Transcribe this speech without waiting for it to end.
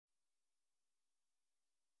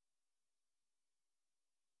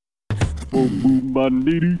boom boom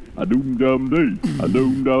bandidi, a doom dum day, a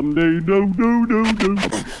doom dum day, do do do do.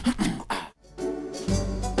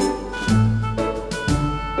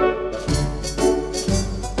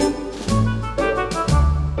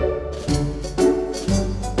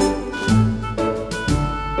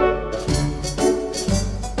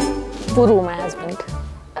 Puru, my husband,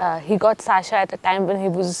 he got Sasha at a time when he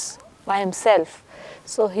was by himself.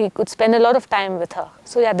 So he could spend a lot of time with her.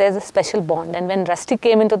 So yeah, there's a special bond. And when Rusty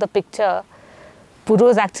came into the picture, Puru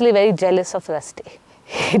was actually very jealous of Rusty.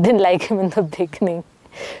 He didn't like him in the beginning.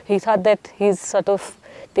 He thought that he's sort of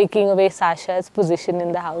taking away Sasha's position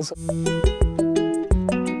in the household.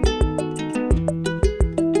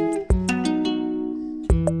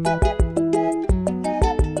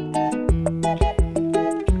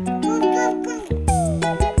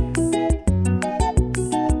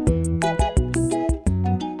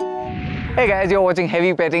 Hey guys, you're watching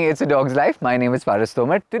Heavy Petting, It's a Dog's Life. My name is Paras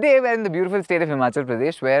Tomar. Today we're in the beautiful state of Himachal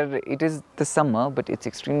Pradesh where it is the summer but it's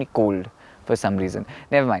extremely cold for some reason.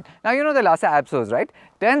 Never mind. Now you know the Lhasa Apsos, right?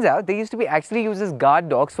 Turns out they used to be actually used as guard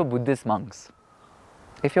dogs for Buddhist monks.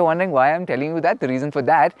 If you're wondering why I'm telling you that, the reason for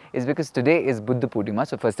that is because today is Buddha Purnima.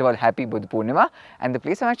 So first of all, happy Buddha Purnima. And the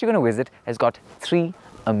place I'm actually going to visit has got 3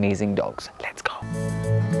 amazing dogs. Let's go.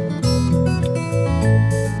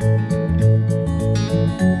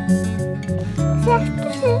 You have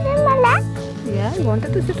to sit in my lap? Yeah, you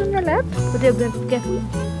wanted to sit on your lap? But you're going to be careful.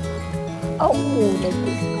 Oh, like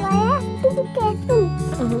this. I have to be careful.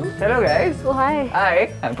 Hello guys. Oh, hi.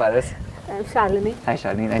 Hi, I'm Paras. I'm Shalini. Hi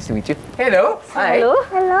Shalini, nice to meet you. Hello. Hi. Hello.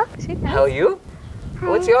 Hello. How are you?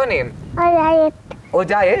 What's your name? Alright. Oh,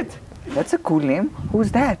 Jayat. That's a cool name.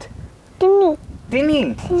 Who's that? Timmy.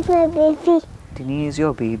 Tinny. She's my baby. Tinny is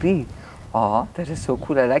your baby. Aw, that is so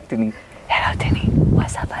cool. I like Tinny. Hello, Tinny.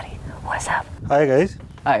 What's up, buddy? What's up? Hi guys,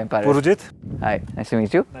 Hi, I'm Paras. Purujit. Hi, nice to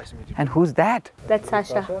meet you. Nice to meet you. And who's that? That's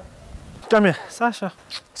Sasha. Come here, Sasha.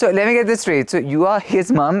 So let me get this straight. So you are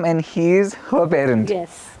his mum and he's her parent.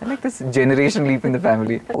 Yes. I like this generation leap in the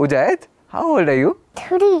family. Oh, Jayat, how old are you?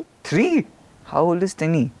 3. 3. How old is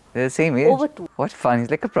Tinny? They're the same age. Over 2. What fun. He's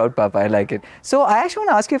like a proud papa. I like it. So I actually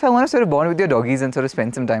want to ask you if I want to sort of bond with your doggies and sort of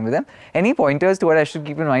spend some time with them. Any pointers to what I should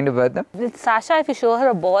keep in mind about them? With Sasha, if you show her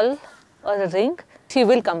a ball or a ring, she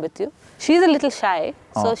will come with you. She's a little shy,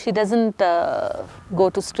 so she doesn't go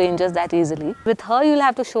to strangers that easily. With her, you'll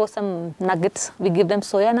have to show some nuggets. We give them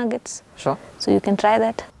soya nuggets. Sure. So you can try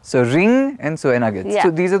that. So ring and soya nuggets. Yeah.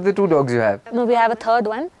 So these are the 2 dogs you have. No, we have a third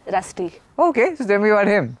one, Rusty. Okay, so tell me about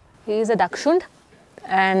him. He is a Dachshund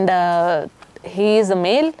and he is a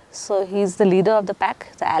male, so he's the leader of the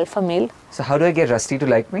pack, the alpha male. So how do I get Rusty to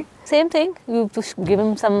like me? Same thing, you give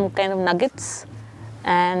him some kind of nuggets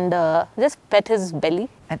and just pet his belly.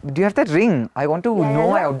 And do you have that ring? I want to know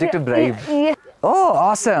my object of bribe. Yeah. Oh,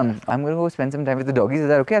 awesome. I'm going to go spend some time with the doggies. Is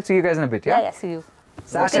that okay? I'll see you guys in a bit, yeah? Yeah, see you.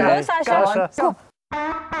 Sasha. Okay, go, Sasha. Come on, Sasha. go.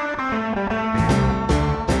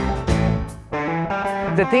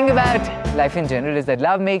 The thing about life in general is that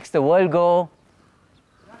love makes the world go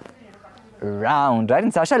round, right?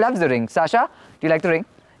 And Sasha loves the ring. Sasha, do you like the ring?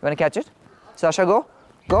 You want to catch it? Sasha, go.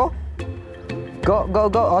 Go. Go, go,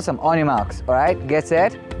 go. Awesome. On your marks. All right. Get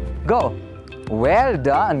set. Go. Well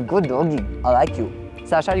done. Good doggy. I like you.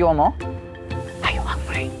 Sasha, you want more? Are you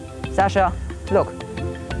hungry? Sasha, look.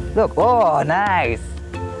 Look. Oh, nice.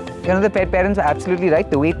 You know, the pet parents were absolutely right.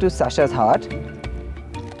 The way to Sasha's heart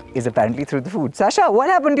is apparently through the food. Sasha, what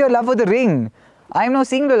happened to your love for the ring? I'm now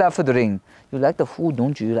seeing the love for the ring. You like the food,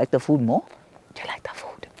 don't you? You like the food more? Do you like the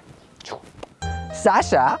food?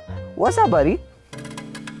 Sasha, what's up, buddy?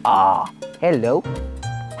 Ah, hello.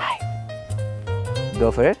 Hi.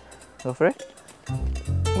 Go for it. Go for it.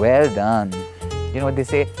 Well done. You know what they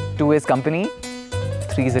say? 2 is company,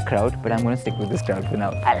 3 is a crowd, but I'm going to stick with this crowd for now.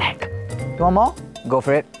 I like. You want more? Go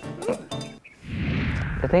for it.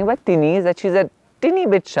 The thing about Tinny is that she's a teeny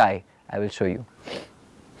bit shy. I will show you.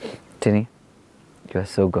 Tinny, you are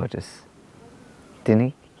so gorgeous.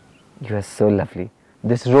 Tinny, you are so lovely.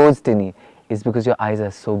 This rose, Tinny, is because your eyes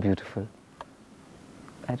are so beautiful.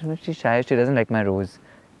 I don't know if she's shy, she doesn't like my rose.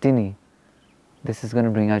 Tinny, this is going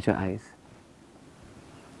to bring out your eyes.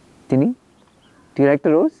 Tinny, do you like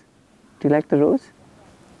the rose? Do you like the rose?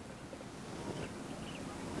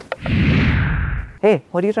 Hey,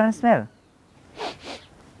 what are you trying to smell?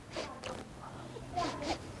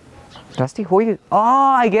 Rusty, who are you? Oh,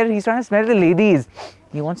 I get it. He's trying to smell the ladies.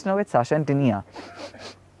 He wants to know where Sasha and Tinny are.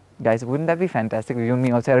 Guys, wouldn't that be fantastic if you and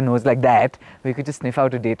me also had a nose like that? We could just sniff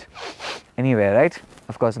out a date anywhere, right?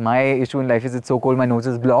 Of course, my issue in life is it's so cold, my nose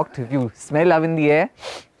is blocked. If you smell love in the air,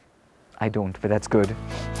 I don't, but that's good.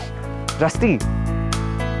 Rusty.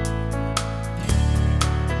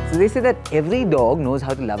 So they say that every dog knows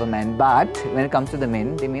how to love a man, but when it comes to the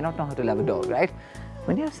men, they may not know how to love a dog, right?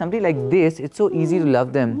 When you have somebody like this, it's so easy to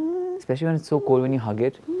love them, especially when it's so cold when you hug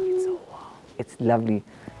it. It's so warm. It's lovely.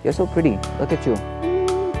 You're so pretty. Look at you.